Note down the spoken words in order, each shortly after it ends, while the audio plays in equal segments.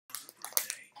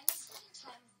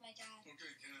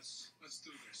Let's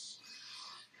do this.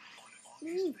 On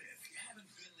August 5th, you haven't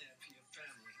been there for your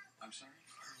family. I'm sorry?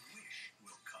 Her wish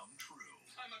will come true.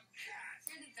 I'm a cat.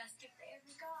 You're the best gift they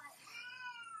ever got.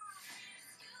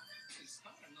 It's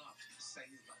not enough to say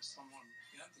you love someone.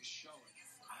 You have to show it.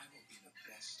 I will be the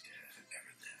best dad that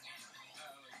ever lived.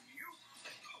 You?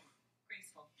 Oh.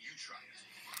 Graceful. You try it.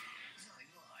 9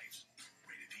 lives.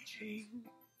 Rated PG.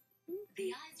 The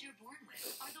eyes you're born with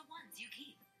are the ones you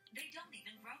keep. They don't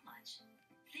even grow much.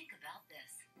 Think about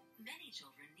this. Many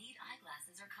children need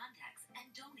eyeglasses or contacts and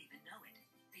don't even know it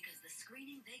because the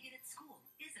screening they get at school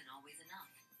isn't always enough.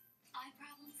 Eye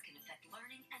problems can affect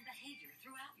learning and behavior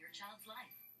throughout your child's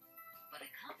life. But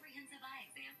a comprehensive eye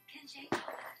exam can change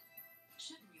all that.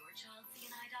 Shouldn't your child see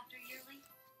an eye doctor yearly?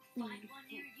 Find one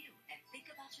near you at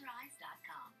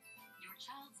thinkaboutyoureyes.com. Your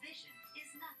child's vision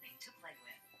is nothing to play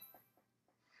with.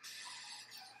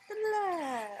 The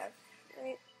left.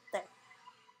 Right there.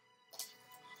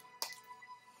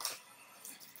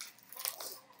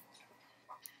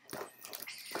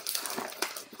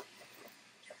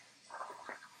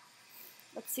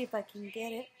 Let's see if I can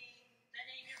get it.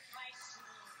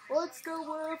 Let's go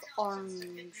with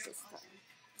orange this time.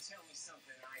 Tell me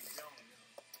something I don't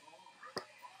know.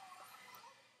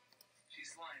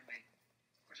 She's flying me,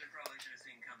 which I probably should have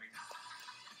seen coming.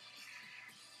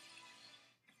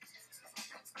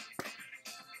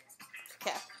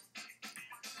 Okay.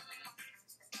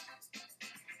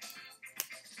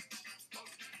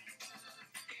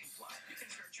 Gamefly. You can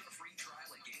start your free trial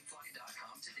at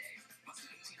gamefly.com today. Must be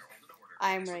 18 or older to order.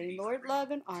 I'm ready. Lord Love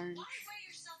and Orange. Why weigh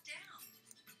yourself down?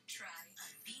 Try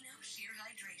Aveeno Sheer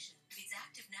Hydration. Its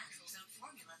active natural zone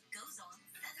formula goes on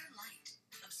feather light.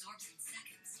 Absorbs in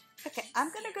seconds. Okay, I'm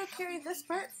gonna go carry this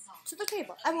part to the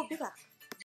table. I will be back.